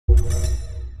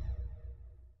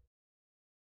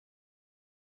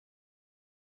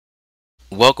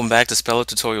Welcome back to Speller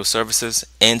Tutorial Services.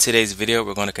 In today's video,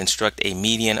 we're going to construct a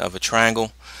median of a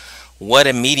triangle. What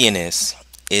a median is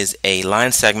a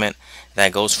line segment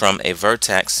that goes from a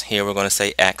vertex, here we're going to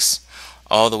say X,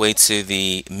 all the way to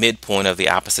the midpoint of the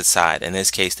opposite side. In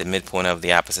this case, the midpoint of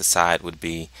the opposite side would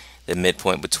be the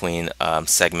midpoint between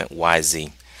segment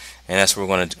YZ. And that's what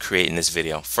we're going to create in this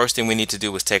video. First thing we need to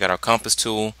do is take out our compass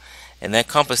tool, and that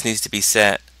compass needs to be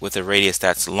set with a radius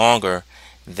that's longer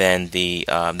than the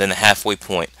halfway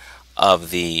point of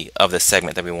the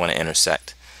segment that we want to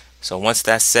intersect. So once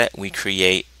that's set, we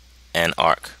create an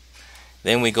arc.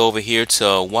 Then we go over here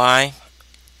to Y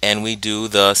and we do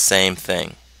the same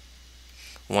thing.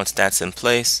 Once that's in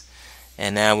place,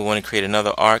 and now we want to create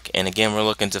another arc, and again we're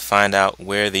looking to find out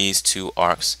where these two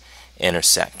arcs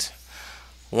intersect.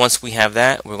 Once we have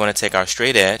that, we're going to take our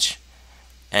straight edge,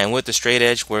 and with the straight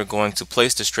edge we're going to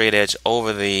place the straight edge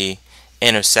over the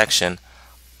intersection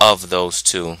of those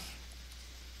two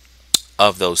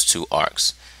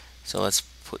arcs. So let's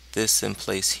put this in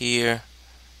place here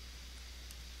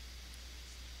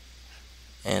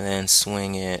and then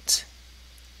swing it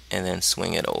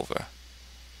over.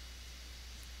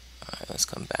 Alright, let's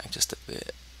come back just a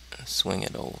bit and swing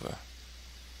it over.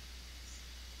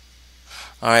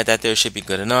 Alright, that there should be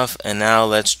good enough, and now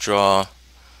let's draw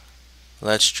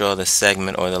the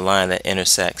segment or the line that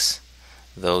intersects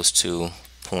those two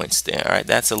points there. Alright,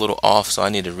 that's a little off, so I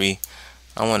want to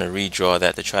redraw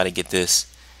that to try to get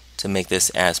this, to make this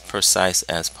as precise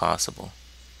as possible.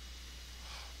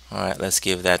 Alright, let's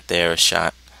give that there a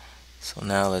shot. So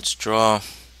now let's draw.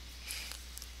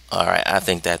 Alright, I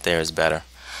think that there is better.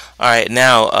 Alright,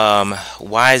 now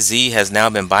YZ has now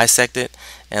been bisected,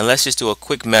 and let's just do a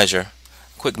quick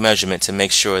measurement to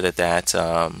make sure that that's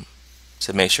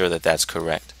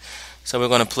correct. So we're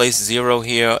going to place 0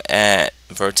 here at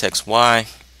vertex Y,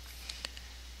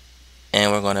 and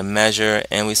we're going to measure,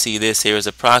 and we see this here is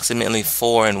approximately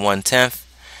 4 1/10.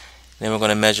 Then we're going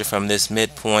to measure from this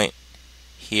midpoint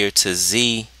here to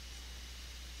Z,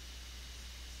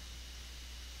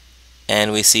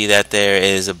 and we see that there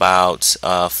is about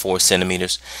 4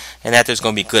 centimeters, and that there's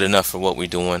going to be good enough for what we're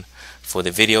doing for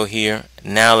the video here.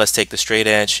 Now let's take the straight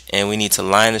edge, and we need to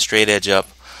line the straight edge up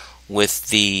with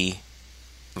the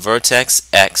vertex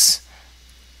X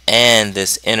and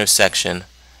this intersection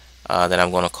that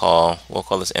I'm going to we'll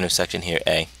call this intersection here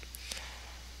A.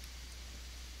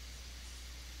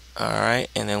 Alright,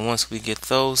 and then once we get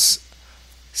those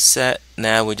set,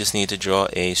 now we just need to draw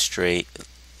a straight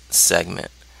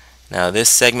segment. Now this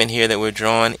segment here that we're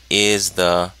drawing is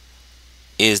the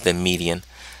median.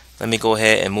 Let me go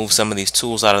ahead and move some of these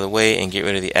tools out of the way and get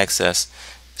rid of the excess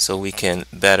so we can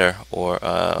better or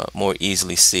more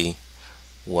easily see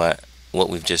what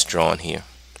we've just drawn here.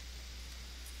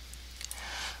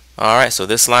 Alright, so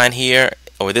this line here,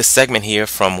 or this segment here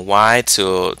from Y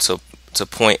to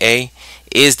point A,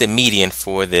 is the median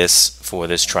for this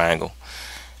triangle.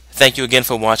 Thank you again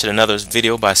for watching another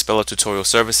video by Speller Tutorial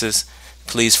Services.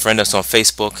 Please friend us on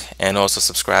Facebook and also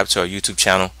subscribe to our YouTube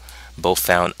channel, both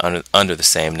found under the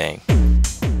same name.